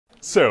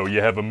So, you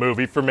have a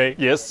movie for me?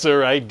 Yes,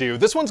 sir, I do.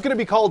 This one's gonna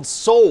be called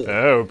Soul.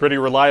 Oh, pretty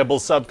reliable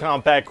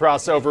subcompact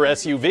crossover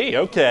SUV,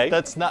 okay.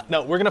 That's not,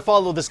 no, we're gonna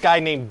follow this guy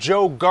named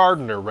Joe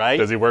Gardner, right?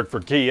 Does he work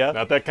for Kia?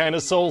 Not that kind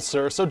of soul,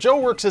 sir. So Joe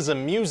works as a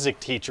music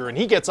teacher and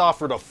he gets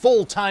offered a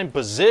full-time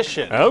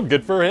position. Oh,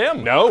 good for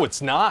him. No,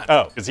 it's not.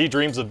 Oh. Because he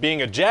dreams of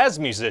being a jazz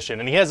musician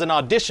and he has an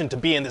audition to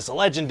be in this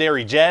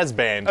legendary jazz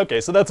band.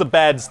 Okay, so that's a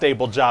bad,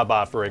 stable job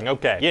offering,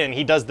 okay. Yeah, and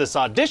he does this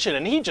audition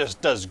and he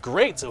just does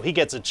great, so he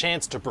gets a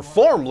chance to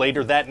perform later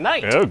that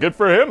night. Oh, good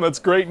for him. That's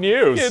great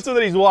news. Yeah, so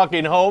then he's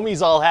walking home,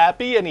 he's all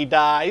happy, and he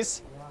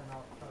dies.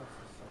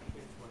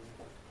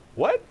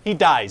 What? He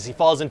dies. He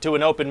falls into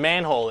an open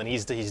manhole, and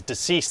he's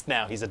deceased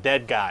now. He's a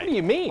dead guy. What do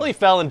you mean? Well, he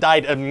fell and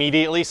died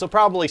immediately, so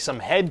probably some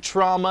head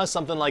trauma,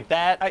 something like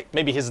that.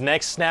 Maybe his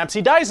neck snaps.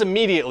 He dies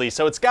immediately,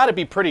 so it's got to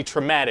be pretty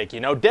traumatic, you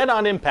know? Dead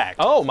on impact.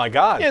 Oh, my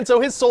God. Yeah, and so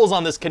his soul's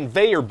on this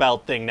conveyor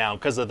belt thing now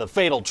because of the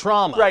fatal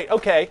trauma. Right,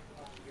 okay.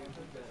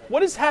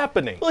 What is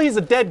happening? Well, he's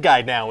a dead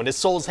guy now, and his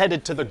soul's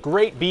headed to the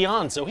great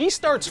beyond, so he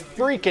starts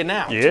freaking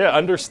out. Yeah,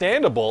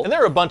 understandable. And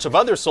there are a bunch of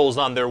other souls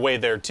on their way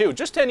there, too.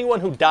 Just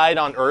anyone who died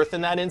on Earth in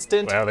that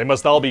instant. Well, they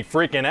must all be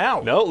freaking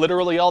out. No,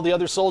 literally all the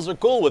other souls are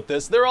cool with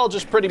this. They're all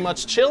just pretty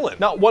much chilling.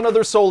 Not one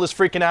other soul is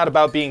freaking out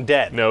about being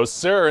dead. No,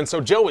 sir. And so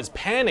Joe is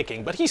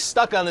panicking, but he's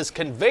stuck on this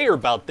conveyor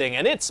belt thing,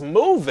 and it's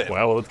moving.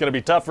 Well, it's gonna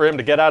be tough for him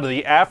to get out of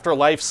the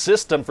afterlife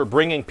system for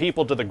bringing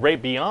people to the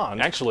great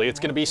beyond. Actually, it's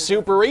gonna be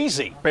super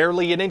easy.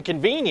 Barely an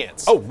inconvenience.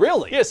 Oh,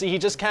 really? Yeah, see, he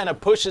just kind of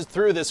pushes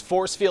through this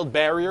force field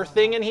barrier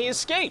thing and he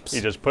escapes.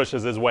 He just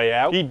pushes his way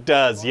out? He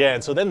does, yeah.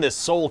 And so then this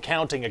soul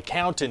counting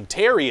accountant,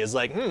 Terry, is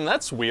like,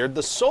 that's weird.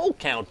 The soul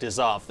count is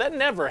off. That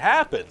never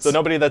happens. So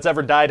nobody that's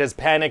ever died has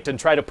panicked and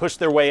tried to push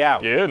their way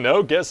out? Yeah,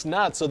 no, guess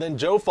not. So then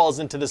Joe falls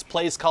into this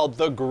place called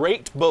the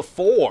Great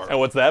Before. And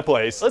what's that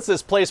place? That's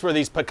this place where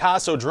these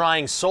Picasso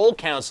drawing soul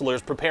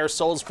counselors prepare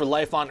souls for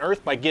life on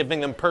Earth by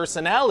giving them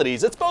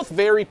personalities. It's both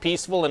very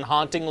peaceful and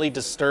hauntingly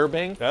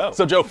disturbing. Oh.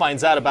 So Joe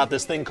finds out about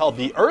this thing called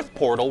the Earth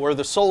Portal, where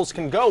the souls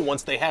can go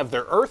once they have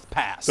their Earth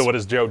Pass. So what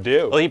does Joe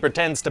do? Well, he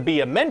pretends to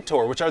be a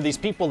mentor, which are these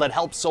people that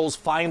help souls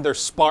find their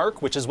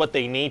spark, which is what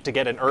they need to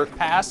get an Earth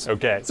Pass.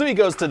 Okay. So he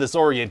goes to this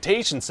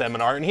orientation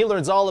seminar, and he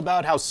learns all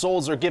about how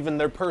souls are given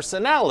their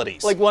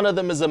personalities. Like, one of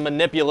them is a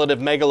manipulative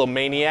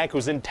megalomaniac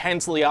who's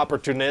intensely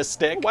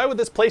opportunistic. Why would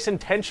this place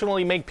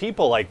intentionally make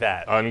people like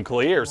that?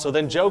 Unclear. So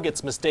then Joe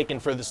gets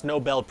mistaken for this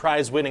Nobel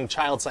Prize-winning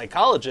child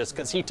psychologist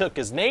because he took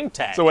his name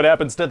tag. So what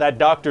happens to that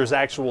doctor's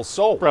actual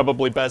soul?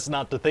 Probably best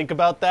not to think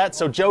about that,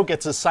 so Joe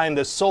gets assigned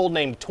this soul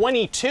named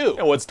 22.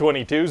 And what's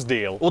 22's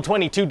deal? Well,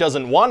 22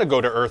 doesn't want to go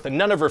to Earth, and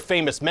none of her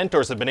famous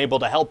mentors have been able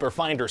to help her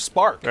find her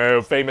spark.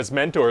 Oh, famous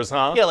mentors,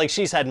 huh? Yeah, like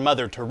she's had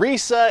Mother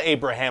Teresa,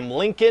 Abraham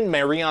Lincoln,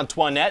 Marie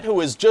Antoinette, who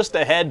is just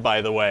ahead,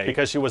 by the way.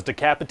 Because she was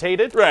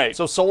decapitated? Right.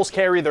 So souls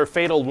carry their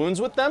fatal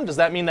wounds with them? Does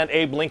that mean that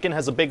Abe Lincoln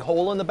has a big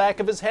hole in the back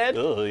of his head?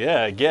 Oh,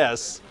 yeah, I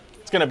guess.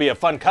 It's gonna be a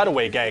fun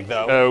cutaway gag,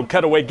 though. Oh,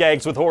 cutaway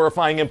gags with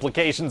horrifying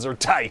implications are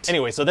tight.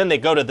 Anyway, so then they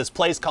go to this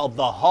place called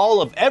the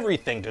Hall of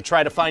Everything to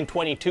try to find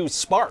 22's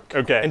spark.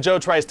 Okay. And Joe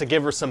tries to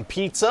give her some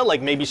pizza,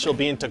 like maybe she'll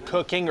be into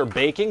cooking or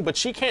baking, but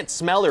she can't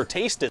smell or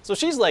taste it. So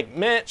she's like,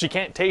 meh, she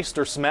can't taste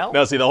or smell.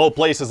 Now see, the whole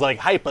place is like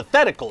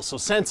hypothetical, so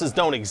senses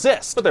don't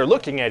exist. But they're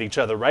looking at each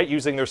other, right?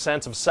 Using their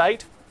sense of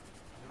sight.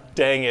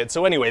 Dang it.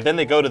 So anyway, then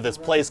they go to this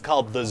place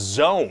called the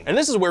Zone. And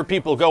this is where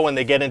people go when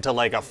they get into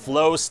like a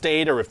flow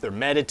state or if they're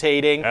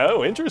meditating.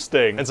 Oh,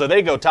 interesting. And so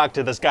they go talk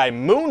to this guy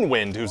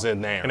Moonwind who's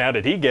in there. And how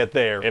did he get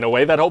there? In a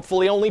way that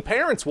hopefully only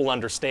parents will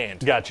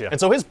understand. Gotcha. And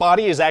so his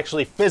body is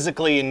actually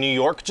physically in New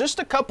York, just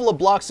a couple of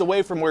blocks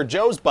away from where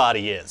Joe's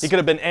body is. He could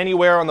have been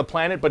anywhere on the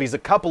planet, but he's a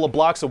couple of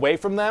blocks away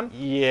from them.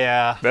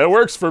 Yeah. That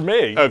works for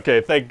me. Okay,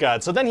 thank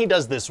God. So then he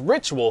does this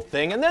ritual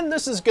thing, and then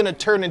this is gonna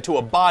turn into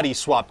a body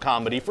swap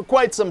comedy for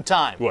quite some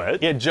time. What?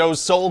 Yeah,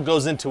 Joe's soul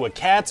goes into a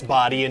cat's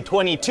body, and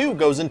 22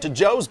 goes into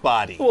Joe's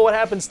body. Well, what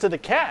happens to the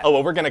cat? Oh,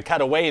 well, we're gonna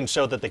cut away and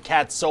show that the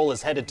cat's soul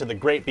is headed to the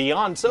great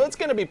beyond, so it's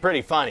gonna be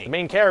pretty funny. The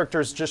main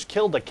characters just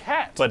killed a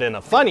cat, but in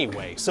a funny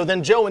way. So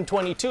then Joe and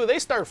 22, they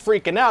start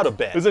freaking out a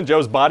bit. Isn't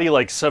Joe's body,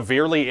 like,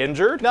 severely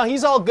injured? No,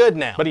 he's all good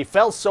now, but he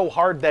fell so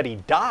hard that he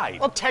died.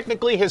 Well,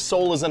 technically his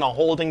soul is in a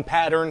holding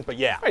pattern, but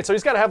yeah. Right, so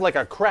he's gotta have like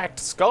a cracked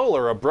skull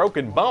or a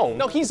broken bone.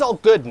 No, he's all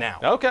good now.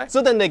 Okay.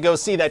 So then they go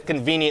see that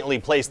conveniently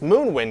placed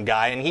Moonwind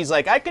guy, and he's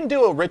like, I can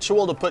do a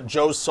ritual to put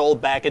Joe's soul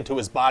back into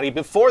his body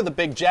before the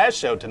big jazz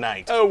show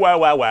tonight. Oh, wow,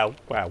 wow, wow,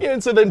 wow. Yeah,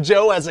 and so then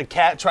Joe, as a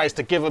cat, tries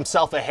to give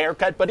himself a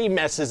haircut, but he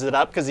messes it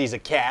up because he's a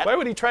cat. Why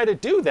would he try to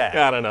do that?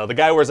 I don't know. The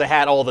guy wears a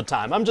hat all the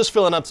time. I'm just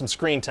filling up some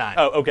screen time.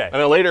 Oh, okay.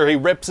 And then later he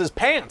rips his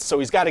pants, so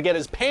he's got to get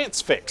his pants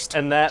fixed.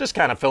 And that just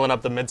kind of filling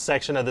up the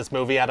midsection of this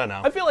movie. I don't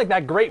know. I feel like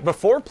that Great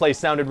Before place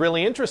sounded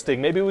really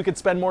interesting. Maybe we could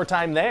spend more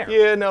time there.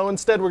 Yeah, no,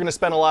 instead we're going to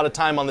spend a lot of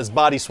time on this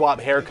body swap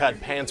haircut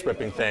pants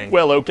ripping thing.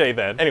 Well, okay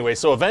then. Anyway,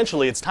 so So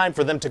eventually it's time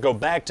for them to go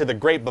back to the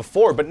great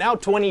before, but now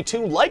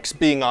 22 likes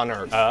being on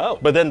Earth. Oh.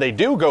 But then they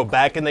do go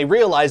back and they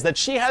realize that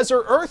she has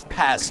her Earth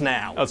pass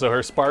now. Oh, so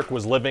her spark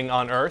was living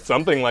on Earth?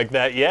 Something like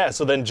that, yeah.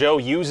 So then Joe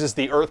uses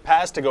the Earth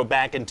pass to go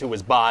back into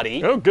his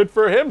body. Oh, good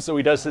for him. So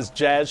he does his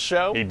jazz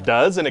show? He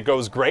does, and it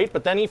goes great,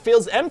 but then he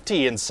feels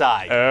empty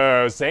inside.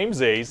 Oh,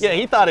 samesies. Yeah,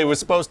 he thought it was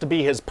supposed to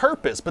be his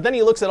purpose, but then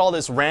he looks at all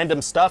this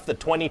random stuff that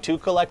 22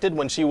 collected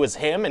when she was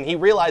him, and he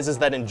realizes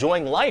that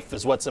enjoying life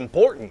is what's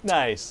important.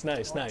 Nice,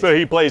 nice, nice.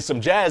 So he plays some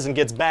jazz and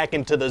gets back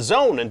into the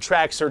zone and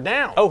tracks her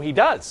down. Oh, he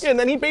does? Yeah, and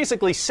then he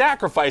basically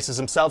sacrifices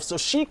himself so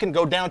she can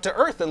go down to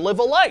Earth and live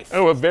a life.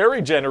 Oh, a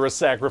very generous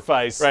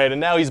sacrifice. Right,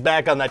 and now he's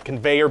back on that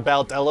conveyor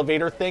belt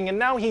elevator thing, and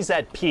now he's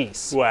at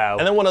peace. Wow.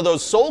 And then one of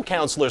those soul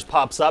counselors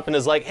pops up and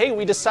is like, hey,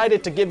 we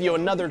decided to give you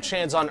another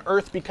chance on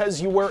Earth because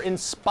you were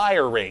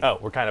inspiring. Oh,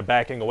 we're kind of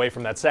backing away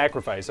from that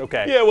sacrifice.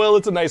 Okay. Yeah, well,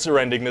 it's a nicer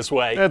ending this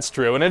way. That's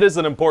true, and it is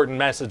an important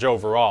message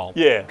overall.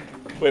 Yeah.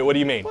 Wait, what do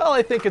you mean? Well,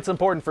 I think it's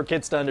important for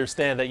kids to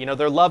understand that,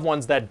 their loved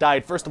ones that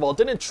died, first of all,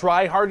 didn't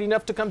try hard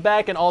enough to come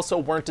back and also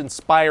weren't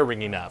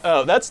inspiring enough.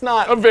 Oh, that's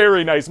not a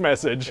very nice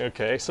message.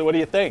 Okay, so what do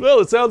you think? Well,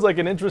 it sounds like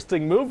an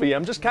interesting movie.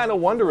 I'm just kind of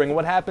wondering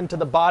what happened to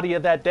the body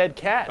of that dead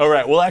cat. All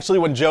right, well, actually,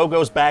 when Joe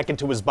goes back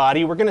into his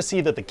body, we're gonna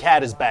see that the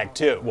cat is back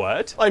too.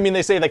 What? I mean,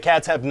 they say the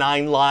cats have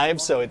 9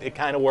 lives, so it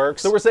kind of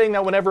works. So we're saying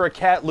that whenever a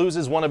cat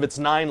loses one of its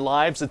 9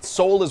 lives, its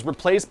soul is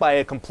replaced by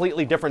a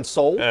completely different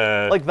soul?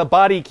 Like the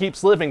body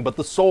keeps living, but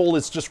the soul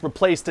is just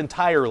replaced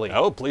entirely.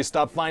 Oh, please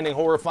stop finding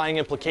horrifying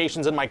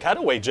implications in my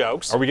cutaway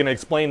jokes. Are we gonna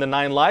explain the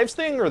 9 lives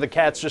thing, or the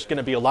cat's just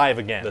gonna be alive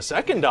again? The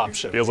second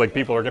option. Feels like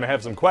people are gonna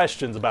have some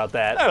questions about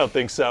that. I don't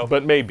think so.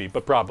 But maybe,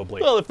 but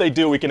probably. Well, if they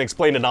do, we can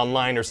explain it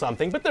online or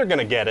something, but they're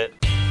gonna get it.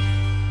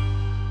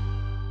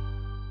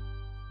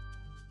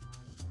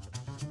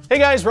 Hey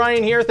guys,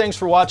 Ryan here. Thanks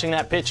for watching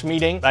that pitch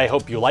meeting. I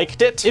hope you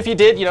liked it. If you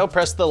did,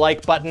 press the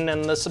like button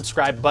and the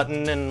subscribe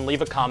button and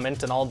leave a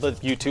comment and all the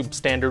YouTube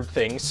standard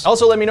things.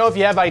 Also, let me know if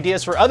you have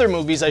ideas for other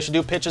movies I should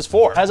do pitches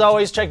for. As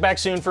always, check back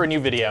soon for a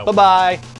new video. Bye-bye.